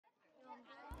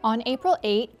On April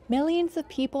 8, millions of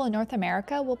people in North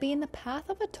America will be in the path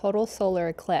of a total solar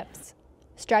eclipse.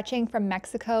 Stretching from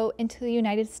Mexico into the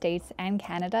United States and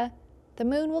Canada, the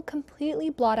moon will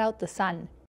completely blot out the sun.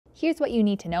 Here's what you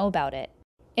need to know about it.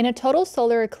 In a total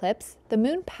solar eclipse, the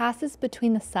moon passes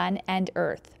between the sun and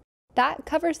Earth. That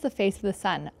covers the face of the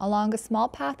sun along a small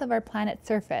path of our planet's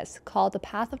surface called the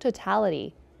path of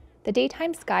totality. The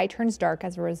daytime sky turns dark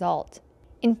as a result.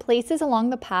 In places along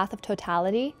the path of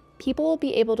totality, people will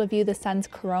be able to view the sun's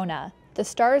corona, the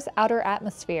star's outer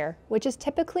atmosphere, which is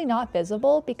typically not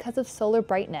visible because of solar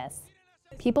brightness.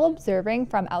 People observing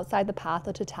from outside the path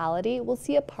of totality will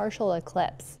see a partial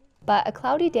eclipse, but a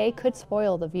cloudy day could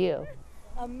spoil the view.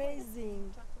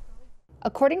 Amazing.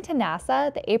 According to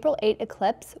NASA, the April 8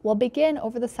 eclipse will begin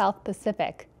over the South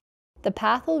Pacific. The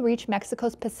path will reach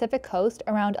Mexico's Pacific coast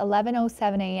around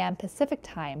 11:07 a.m. Pacific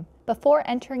time, before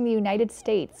entering the United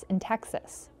States in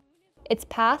Texas. Its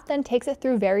path then takes it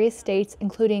through various states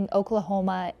including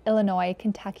Oklahoma, Illinois,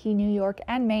 Kentucky, New York,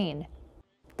 and Maine.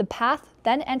 The path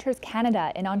then enters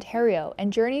Canada in Ontario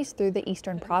and journeys through the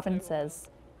eastern provinces.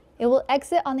 It will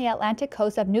exit on the Atlantic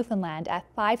coast of Newfoundland at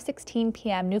 5:16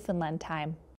 p.m. Newfoundland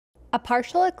time. A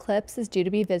partial eclipse is due to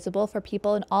be visible for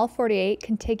people in all 48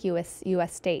 contiguous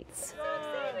U.S. states.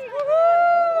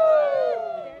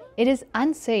 It is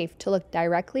unsafe to look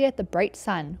directly at the bright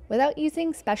sun without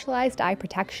using specialized eye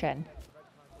protection.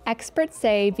 Experts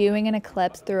say viewing an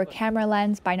eclipse through a camera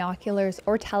lens, binoculars,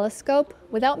 or telescope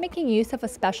without making use of a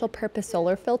special purpose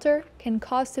solar filter can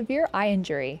cause severe eye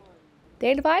injury.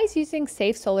 They advise using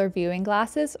safe solar viewing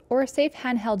glasses or a safe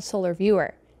handheld solar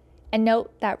viewer. And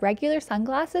note that regular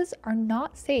sunglasses are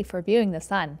not safe for viewing the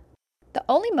sun. The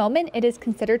only moment it is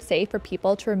considered safe for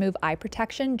people to remove eye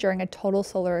protection during a total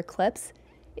solar eclipse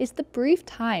is the brief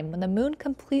time when the moon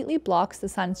completely blocks the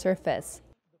sun's surface.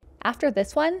 After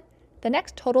this one, the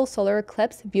next total solar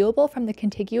eclipse viewable from the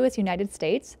contiguous United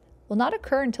States will not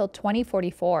occur until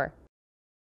 2044.